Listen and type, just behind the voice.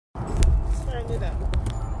Do that.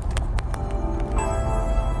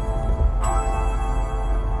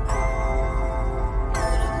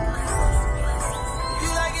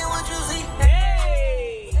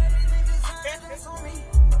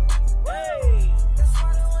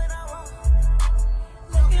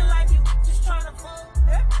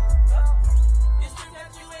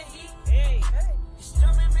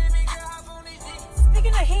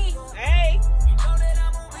 Speaking of heat, Hey.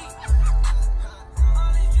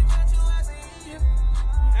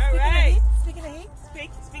 All right. Speaking of heat,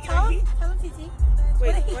 Speaking tell of heat, him, TT.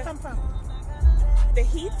 Where Wait, did heat what? come from? the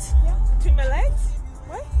heat Yeah. between my legs.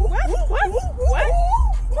 What? What?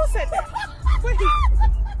 Who said that? What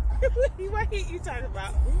heat? What heat you talking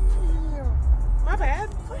about? My bad.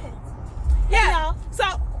 Go ahead. Yeah. So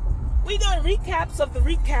we doing recaps of the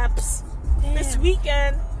recaps this Damn.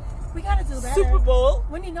 weekend. We gotta do better. Super Bowl.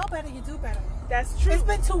 When you know better, you do better. That's true. It's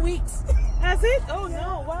been 2 weeks. Has it? Oh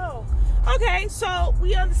no! Wow. Okay, so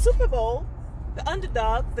we on the Super Bowl, the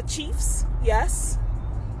underdog, the Chiefs. Yes.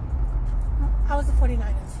 I was the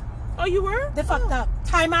 49ers. Oh, you were? They fucked up.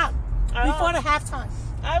 Timeout. Oh. Before the halftime.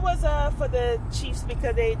 I was for the Chiefs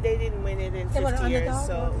because they didn't win it in They were 50 the years. underdog?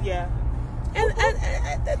 So yeah. And Yeah,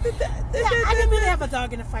 I didn't really have a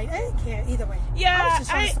dog in the fight. I didn't care either way. I was yeah, just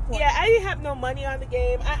trying to support. I didn't have no money on the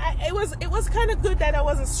game. It was kind of good that I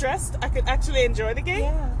wasn't stressed. I could actually enjoy the game.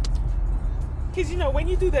 Yeah. Because, you know, when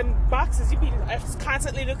you do them boxes, you be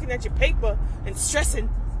constantly looking at your paper and stressing.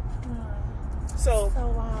 So,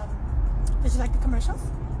 So, did you like the commercials?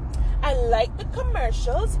 I like the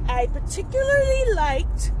commercials. I particularly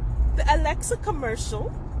liked the Alexa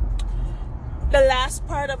commercial. The last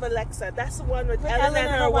part of Alexa. That's the one with Ellen and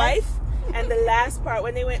her wife. And the last part,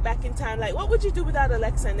 when they went back in time, like, what would you do without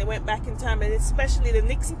Alexa? And they went back in time, and especially the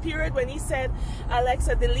Nixon period, when he said,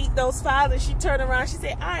 Alexa, delete those files, and she turned around, she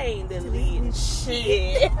said, I ain't deleting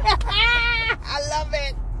shit. I love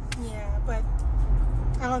it. Yeah, but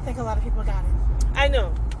I don't think a lot of people got it. I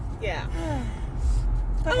know. Yeah.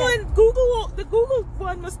 Go Oh, ahead. and Google, the Google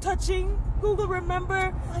one was touching. Google,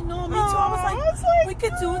 remember? I know, me too. I was like, we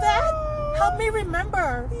could do that? Help me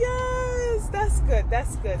remember. Yes, that's good.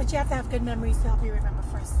 That's good. But you have to have good memories to help you remember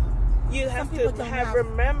first. You have people to don't have have.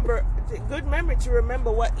 good memory to remember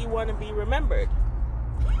what you want to be remembered.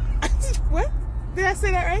 What? Did I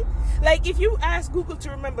say that right? Like, if you ask Google to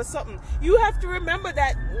remember something, you have to remember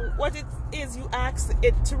that what it is you asked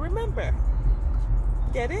it to remember.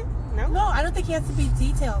 Get it? No? No, I don't think he has to be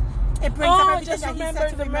detailed. It brings up everything just that he remember said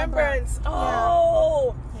to the remember. remembrance. Yeah.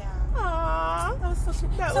 Oh. Yeah. Aww. That was so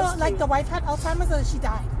sweet. That So, was like, cute. the wife had Alzheimer's or she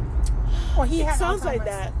died? Or he had Sounds like Alzheimer's?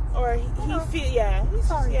 that. Or he know. feel, yeah. He's,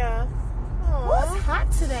 Sorry. Yeah. What's Aww.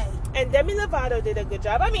 hot today? And Demi Lovato did a good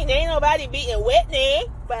job. I mean, ain't nobody beating Whitney,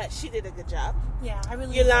 but she did a good job. Yeah, I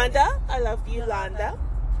really Yolanda, I love Yolanda.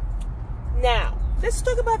 Now, let's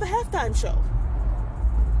talk about the halftime show.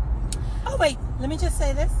 Oh, wait. Let me just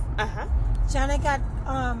say this. Uh-huh. Janet got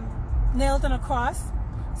nailed in a cross.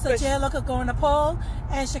 So But J-Lo could go on the pole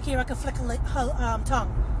and Shakira could flick her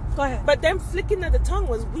tongue. Go ahead. But them flicking of the tongue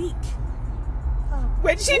was weak. Oh.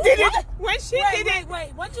 When she did What? it, when she did it, Wait.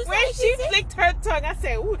 What'd you say? when she flicked her tongue, I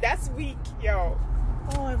said, ooh, that's weak, yo.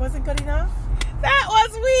 Oh, it wasn't good enough? That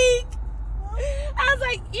was weak. I was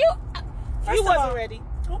like, you First of wasn't all- ready.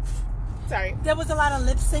 Oops. Sorry. There was a lot of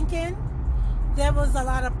lip syncing. There was a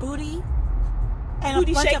lot of booty. And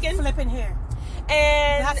Booty a bunch shaking. of flipping hair.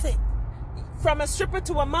 And That's it. from a stripper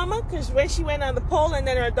to a mama, because when she went on the pole and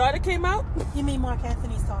then her daughter came out. You mean Mark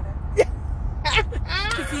Anthony's daughter?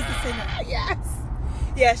 Because he's the singer. Yes.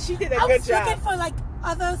 Yeah, she did a I good was job. looking for, like,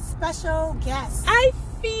 other special guests. I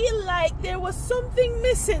feel like there was something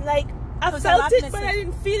missing. Like, I There was a felt lot it, but missing. I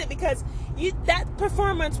didn't feel it because that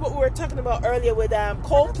performance, what we were talking about earlier with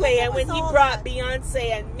Coldplay, it and when was he all brought that.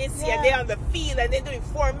 Beyonce and Missy, Yeah. and they're on the field and they're doing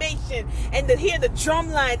formation, and to hear the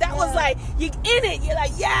drum line, that was Yeah. like, you in it. You're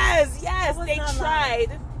like, yes, That was they not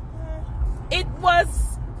tried. It was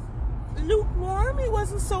lukewarm. It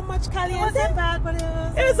wasn't so much It caliente. wasn't bad, but it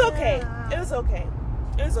was... It was okay. It was okay.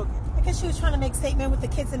 It was okay. I guess she was trying to make statement with the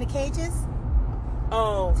kids in the cages.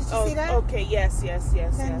 Oh, Did you see that? Okay, yes.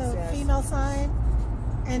 Then the female sign.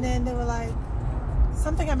 And then they were like,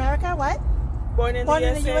 something America, what? Born in Born the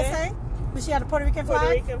in the USA. But she had a Puerto Rican Puerto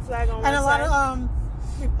flag. Rican flag on And one a lot side.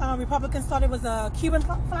 of Republicans thought it was a Cuban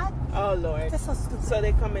flag. Oh Lord. That's so stupid. So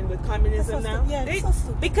they come in with communism That's so now? stupid. Yeah, that's so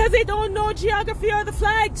stupid. Because they don't know geography or the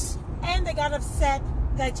flags. And they got upset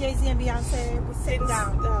that Jay-Z and Beyonce were sitting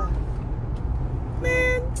down.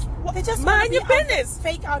 Man, They just mind wanna your be business.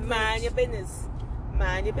 fake outrage. Mind your business.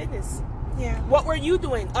 Mind your business. Yeah. What were you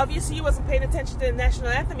doing? Obviously, you wasn't paying attention to the national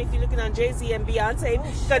anthem if you're looking on Jay-Z and Beyonce,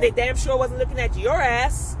 because they damn sure wasn't looking at your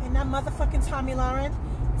ass. And that motherfucking Tommy Lauren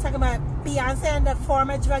talking about Beyonce and the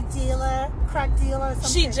former drug dealer, crack dealer or something.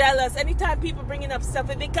 She jealous. Anytime people bringing up stuff,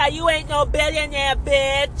 because you ain't no billionaire,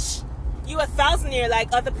 bitch. You a thousandaire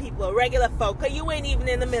like other people, regular folk, because you ain't even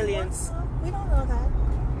in the millions. We don't know that.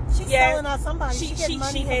 She's selling out somebody. She get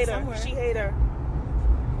money from somewhere. She hate her.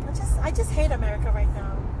 I just hate America right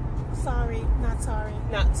now. Sorry, not sorry.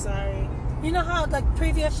 Not sorry. You know how like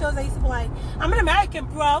previous shows I used to be like, I'm an American,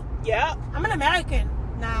 bro. Yeah. I'm an American.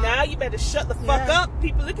 Nah. Now you better shut the fuck up.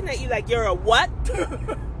 People looking at you like you're a what?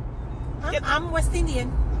 I'm West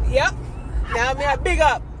Indian. Yep. Now me a big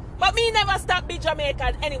up. But me never stop be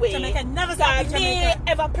Jamaican anyway. Jamaican never stop be Jamaican. Me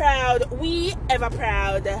ever proud. We ever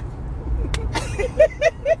proud.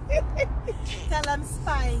 Tell them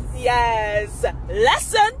spice. Yes.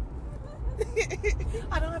 Lesson.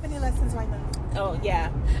 I don't have any lessons right now. Oh,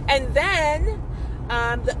 yeah. And then,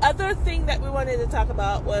 the other thing that we wanted to talk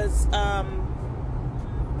about was,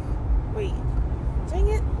 wait. Dang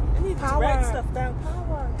it. I need to write stuff down.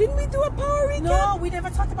 Power. Didn't we do a power recap? No, we never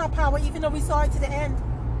talked about power, even though we saw it to the end.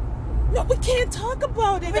 No, we can't talk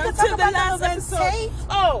about it we until talk the about last episode.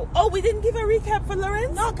 Oh, we didn't give a recap for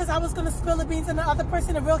Lorenz? No, because I was going to spill the beans on the other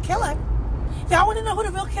person, the real killer. Y'all want to know who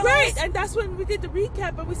the real killer is? Right, and that's when we did the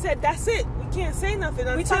recap, and we said, that's it. We can't say nothing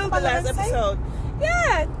until the last episode.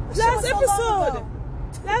 Yeah, last episode.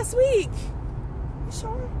 Last week. You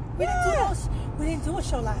sure? We didn't do a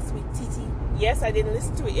show last week, TT. Yes, I didn't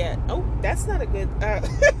listen to it yet. Oh, that's not a good...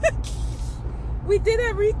 We did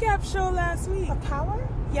a recap show last week. A power?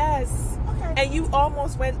 Yes. Okay. And you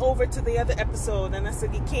almost went over to the other episode, and I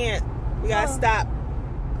said, you can't. We gotta stop.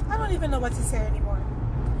 I don't even know what to say anymore.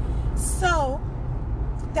 So,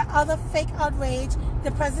 the other fake outrage,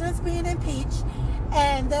 the president's being impeached,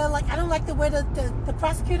 and they're like, I don't like the way the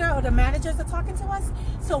prosecutor or the managers are talking to us,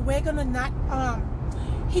 so we're gonna not,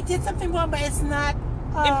 he did something wrong, but it's not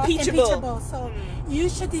impeachable. So, you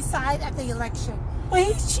should decide at the election. Well,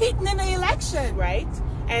 he's cheating in the election. Right.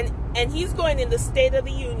 And he's going in the State of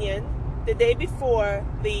the Union the day before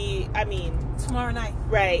tomorrow night.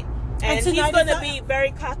 Right. And he's going to be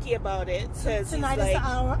very cocky about it. Tonight is the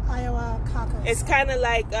Iowa caucus. It's kind of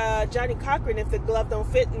like Johnny Cochran, if the glove don't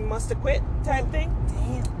fit and must have quit type thing.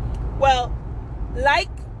 Damn. Well, like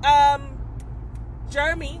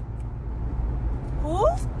Jeremy. Who?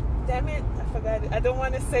 Damn it, I forgot it. I don't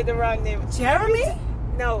want to say the wrong name. Jeremy?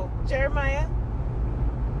 No, Jeremiah.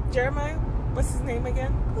 What's his name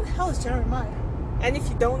again? Who the hell is Jeremiah? And if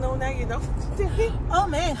you don't know now, you know. Oh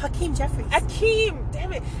man, Hakeem Jeffries. Hakeem,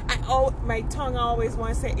 damn it! My tongue always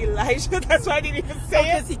wants to say Elijah. That's why I didn't even say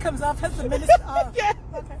it. Because he comes off as the minister. Yeah.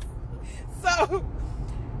 Okay. So,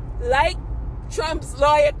 like Trump's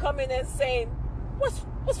lawyer coming and saying, "What's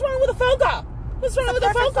wrong with a phone call? What's wrong with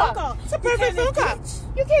a phone call? It's a perfect phone call.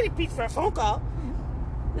 You can't impeach for a phone call."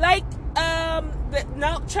 Mm-hmm. Like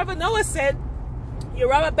Trevor Noah said. You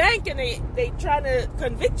rob a bank and they trying to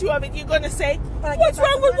convict you of it, you're going to say, what's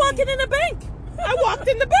wrong with walking in a bank? I walked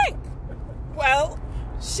in the bank. Well,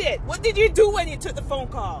 shit, what did you do when you took the phone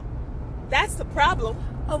call? That's the problem.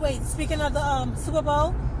 Oh, wait, speaking of the Super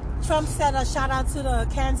Bowl, Trump said a shout out to the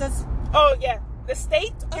Kansas. Oh, yeah, the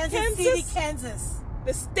state of Kansas City, Kansas.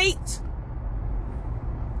 The state.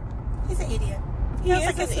 He's an idiot. He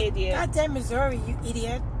is an idiot. Goddamn Missouri, you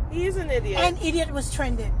idiot. He is an idiot. And idiot was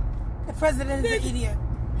trending. The president is an idiot.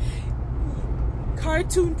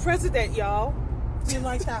 Cartoon president, y'all. You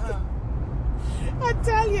like that, huh? I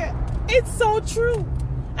tell you, it's so true.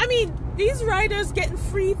 I mean, these writers getting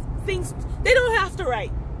free things. They don't have to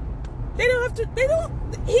write. They don't have to. They don't.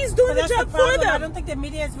 He's doing the job for them. I don't think the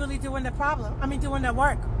media is really doing the doing their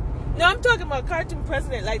work. No, I'm talking about cartoon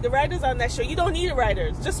president. Like the writers on that show. You don't need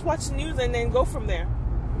writers. Just watch the news and then go from there.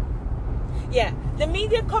 Yeah, the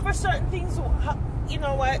media covers certain things. You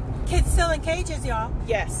know what? Kids still in cages, y'all.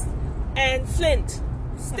 Yes. And Flint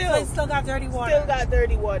still got dirty water. Still got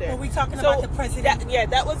dirty water. But we're talking about the president.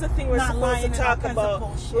 That was the thing we're supposed to talk about.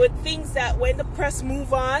 With things that when the press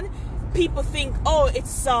move on, people think, oh,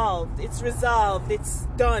 it's solved, it's resolved, it's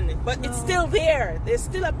done. But it's still there. There's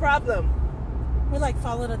still a problem. We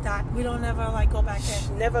follow the dot. We don't ever go back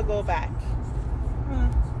in. Never go back.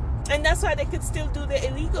 And that's why they could still do the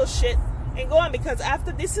illegal shit and go on, because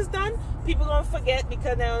after this is done, people gonna forget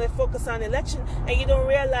because they only focus on election, and you don't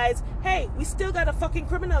realize, hey, we still got a fucking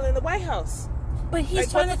criminal in the White House. But he's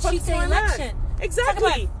trying to cheat the election.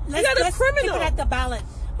 Exactly. You got a criminal. Keep it at the ballot.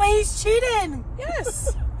 But he's cheating.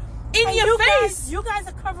 Yes. In your face. You guys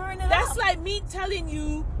are covering it up. That's like me telling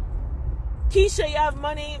you, Keisha, you have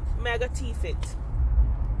money, mega teeth it.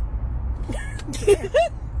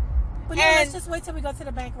 But no, let's just wait till we go to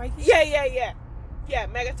the bank, right? Yeah,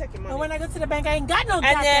 Mega, take your money. But when I go to the bank, I ain't got no and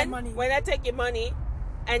goddamn then, money. when I take your money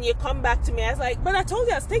and you come back to me, I was like, but I told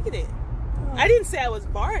you I was taking it. I didn't say I was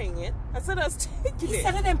borrowing it. I said I was taking it. You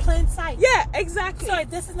said it in plain sight. Yeah, exactly. So if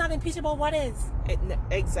this is not impeachable, what is?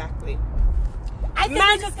 Exactly. I think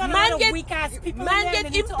we just got a lot of weak-ass people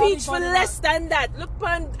get impeached for less than that. Look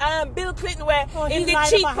on Bill Clinton where him did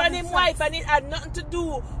cheat on his wife and it had nothing to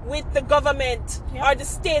do with the government or the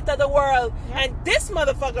state of the world. And this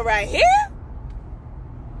motherfucker right here?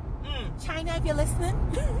 China, if you're listening.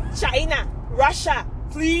 China, Russia,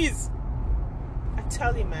 please. I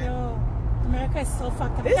tell you, man. Yo, America is so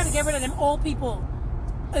fucked up. We gotta get rid of them old people.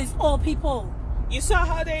 These old people. You saw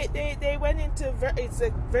how they went into it's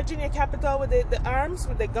the Virginia Capitol with the arms,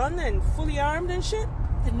 with the gun and fully armed and shit.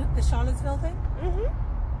 The Charlottesville thing.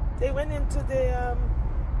 They went into the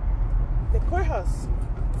courthouse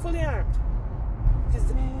fully armed.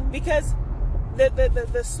 Because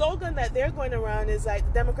the slogan that they're going around is like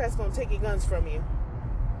the Democrats gonna take your guns from you.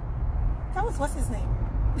 That was what's his name.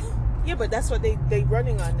 Yeah, but that's what they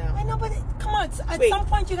running on now. I know, but come on. At some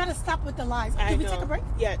point, you gotta stop with the lies. Did we take a break?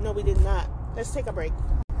 Yeah, no, we did not. Let's take a break.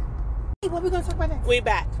 Hey, what are we going to talk about next? We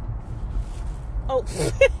back. Oh.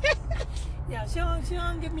 Yeah, she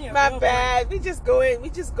don't give me a My bad. We just going.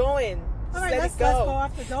 All right, let's go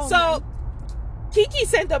off the dome. So, Kiki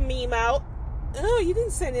sent a meme out. Oh, you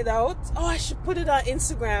didn't send it out. Oh, I should put it on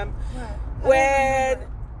Instagram. Right. When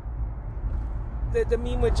the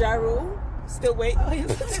meme with Ja Rule. Still wait.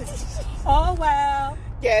 Oh, well.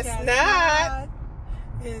 Guess not.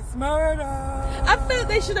 It's murder. I felt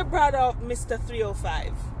they should have brought out Mr.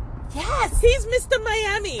 305. Yes. He's Mr.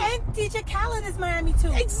 Miami. And DJ Khaled is Miami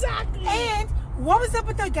too. Exactly. And what was up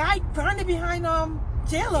with the guy grinding behind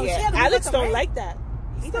J-Lo? Yeah, Alex don't like that.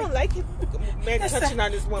 He don't like it. Man touching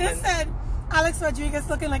on his woman. They said Alex Rodriguez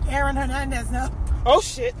looking like Aaron Hernandez now. Oh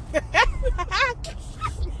shit. What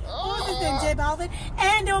was his name? J Balvin.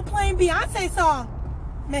 And they were playing Beyonce song.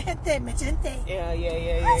 Magente. Yeah.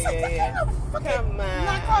 What kind of fucking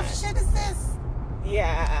knockoff shit is this?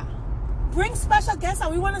 Yeah. Bring special guests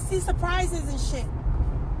out. We want to see surprises and shit.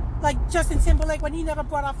 Like Justin Timberlake when he never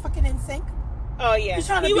brought out fucking NSYNC. Oh yeah.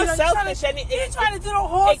 He was selfish. He tried to do the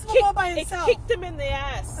whole Super Bowl by himself. It kicked him in the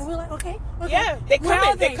ass. And we're like, okay. Yeah, they're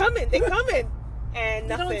coming. And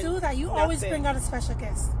nothing. You don't do that. You always bring out a special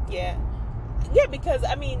guest. Yeah. Yeah, because,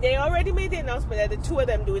 I mean, they already made the announcement that the two of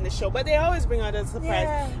them doing the show, but they always bring out a surprise.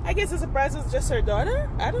 Yeah. I guess the surprise was just her daughter?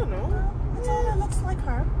 I don't know. That's all that looks like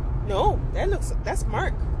her. No, that's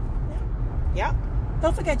Mark. Yeah.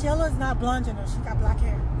 Don't forget, J-Lo is not blonde, you know. She got black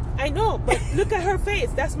hair. I know, but look at her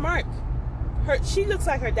face. That's Mark. She looks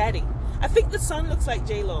like her daddy. I think the son looks like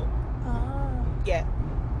J-Lo. Oh. Yeah.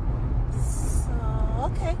 So,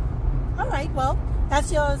 okay. All right, well, that's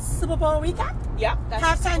your Super Bowl recap? Yeah.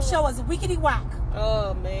 Halftime show was wickedy whack.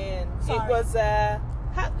 Oh, man. Sorry. It was,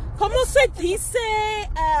 ¿cómo se dice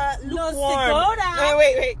lukewarm? No,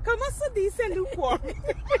 wait. ¿Cómo se dice lukewarm?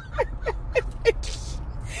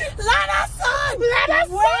 Lana Son! Where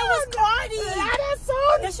was Cardi? Lana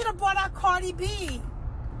Son! They should have brought out Cardi B.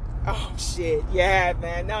 Oh, shit. Yeah,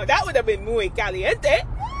 man. No, that would have been muy caliente.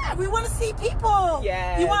 Yeah, we want to see people.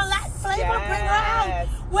 Yes. You want Latin flavor? Bring her out.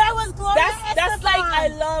 Where was Gloria Estefan? That's like, I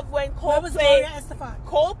love when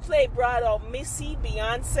Coldplay brought out Missy,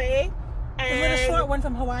 Beyonce, and the little short one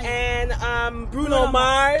from Hawaii, and Bruno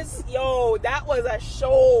Mars. Yo, that was a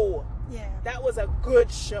show. Yeah. That was a good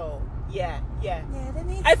show. Yeah. Yeah, they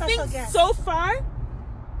need I special think guests. so far,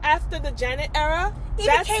 after the Janet era, even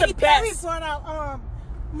that's Katy the Perry best. brought out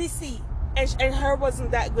Missy. And her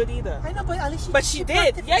wasn't that good either. I know, but at least she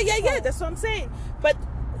did. Yeah. That's what I'm saying. But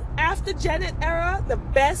after Janet era, the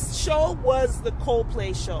best show was the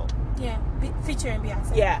Coldplay show. Yeah, featuring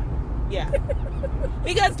Beyonce. Yeah.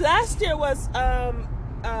 Because last year was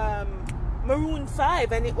Maroon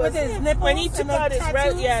 5, and it was when he took out his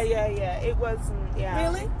red. Yeah. It wasn't. Yeah.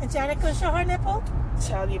 Really? And Janet could show her nipple?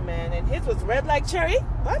 Tell you, man. And his was red like cherry.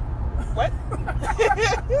 What?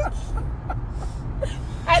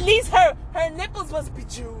 At least her nipples was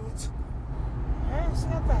bejeweled. Yeah, she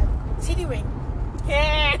got that titty ring.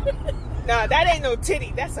 Yeah. No, that ain't no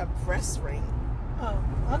titty. That's a breast ring. Oh,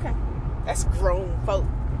 okay. That's grown folk.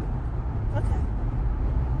 Okay.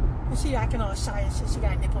 And she acting all shy and shit. She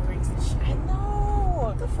got nipple rings and shit. I know.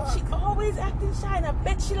 What the fuck? She always acting shy, and I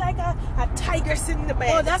bet she like a tiger sitting in the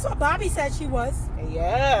bed. Oh, that's what Bobby said she was.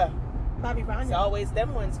 Yeah. Bobby Brown. It's always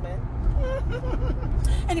them ones, man.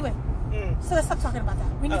 Anyway, so let's stop talking about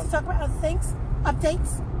that. We need to talk about other things.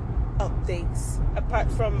 Updates. updates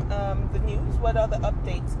apart from the news? What other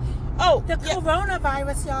updates? Oh, the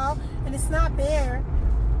coronavirus, y'all, and it's not there.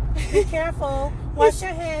 Be careful. Wash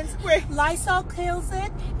your hands. Lysol kills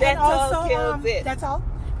it. Dettol also kills it. Dettol,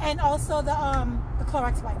 and also the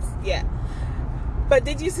Clorox wipes. Yeah. But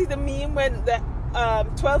did you see the meme when the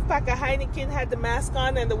 12-pack of Heineken had the mask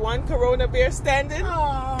on and the one Corona beer standing?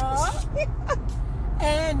 Aww.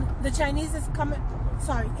 And the Chinese is coming.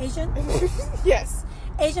 Sorry, Asian. Yes.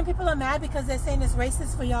 Asian people are mad because they're saying it's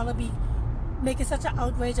racist for y'all to be making such an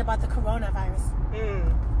outrage about the coronavirus.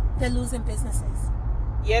 They're losing businesses.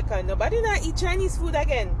 Yeah, cause nobody not eat Chinese food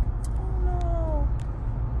again. Oh no.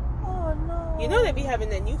 Oh no. You know they be having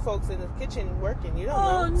the new folks in the kitchen working. You don't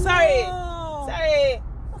know. No. Sorry.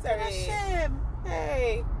 What's that shame?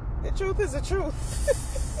 Hey, the truth is the truth.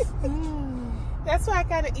 That's why I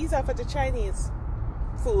kind of ease off of the Chinese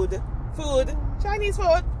food. Chinese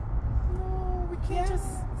food. No, we can't just.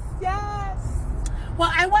 Yes.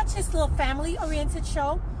 Well, I watched this little family-oriented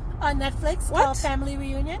show on Netflix called Family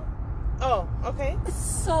Reunion. Oh, okay. It's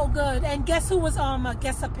so good. And guess who was a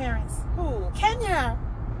guest appearance? Who? Kenya.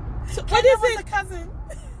 So, Kenya what is was it? a cousin.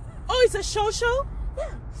 Oh, it's a show?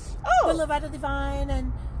 Yeah. Oh. With Loretta Devine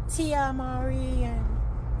and Tia Mowry and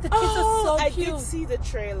the kids are so cute. I did see the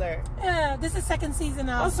trailer. Yeah, this is second season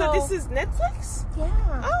now. Oh, so this is Netflix?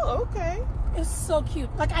 Yeah. Oh, okay. It's so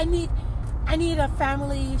cute. Like I need a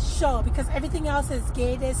family show because everything else is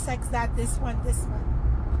gay, this, sex, that, this one.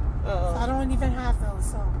 So I don't even have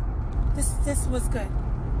those. So this was good.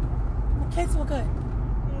 The kids were good.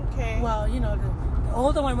 Okay. Well, you know, the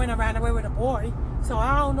older one went around away with a boy, so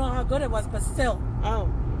I don't know how good it was, but still. Oh,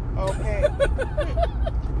 okay.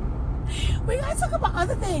 We gotta talk about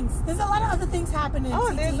other things. There's a lot of other things happening. Oh,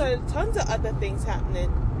 TT. there's tons of other things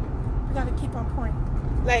happening. We gotta keep on point.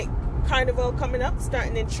 Like Carnival coming up,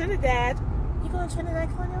 starting in Trinidad. You going to Trinidad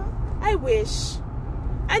Carnival? I wish.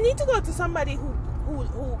 I need to go to somebody who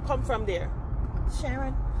come from there.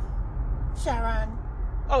 Sharon.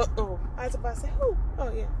 Oh, I was about to say who?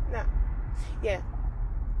 Oh yeah, nah, yeah.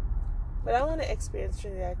 But I want to experience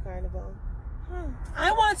Trinidad Carnival.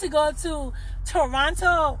 I want to go to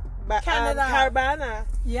Toronto, Canada. Carabana.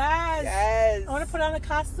 Yes. I want to put on a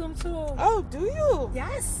costume too. Oh, do you?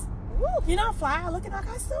 Yes. Woo. You know how fly I look in that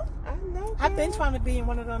costume? I know. Girl. I've been trying to be in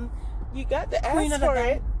one of them. You got the Queen ass of the for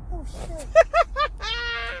Day. it. Oh shit.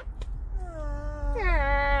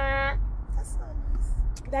 That's not nice.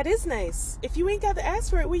 That is nice. If you ain't got the ass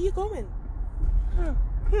for it, where you going?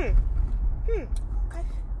 Okay.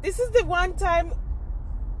 This is the one time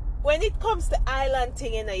when it comes to island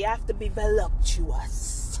thing, you know, you have to be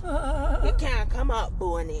voluptuous. You can't come out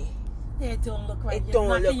bony. Yeah, it don't look right. It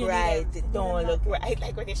don't look right. It don't look right.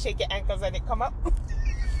 Like when you shake your ankles and it come up.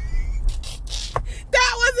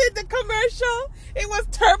 That wasn't the commercial. It was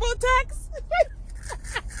TurboTax.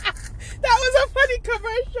 That was a funny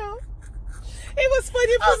commercial. It was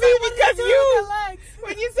funny for me because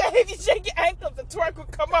when you said if you shake your ankles, the twerk will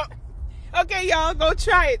come up. Okay, y'all, go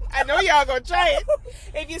try it. I know y'all gonna try it.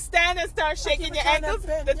 If you stand and start shaking your ankles,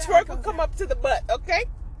 the twerk will come up to the butt, okay?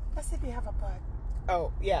 That's if you have a butt.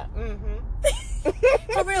 Oh, yeah.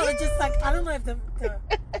 For real, it's just like, I don't know if the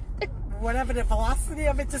whatever the velocity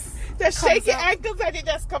of it just shake your ankles and it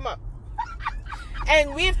just come up.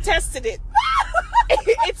 And we've tested it.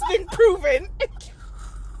 It's been proven.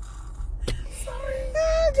 Sorry.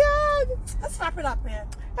 Oh, God. Let's wrap it up, man.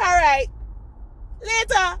 All right.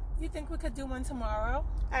 Later. You think we could do one tomorrow?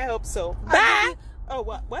 I hope so. Bye. Oh,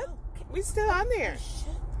 what? We still on there.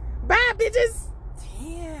 Bye, bitches.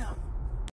 Damn.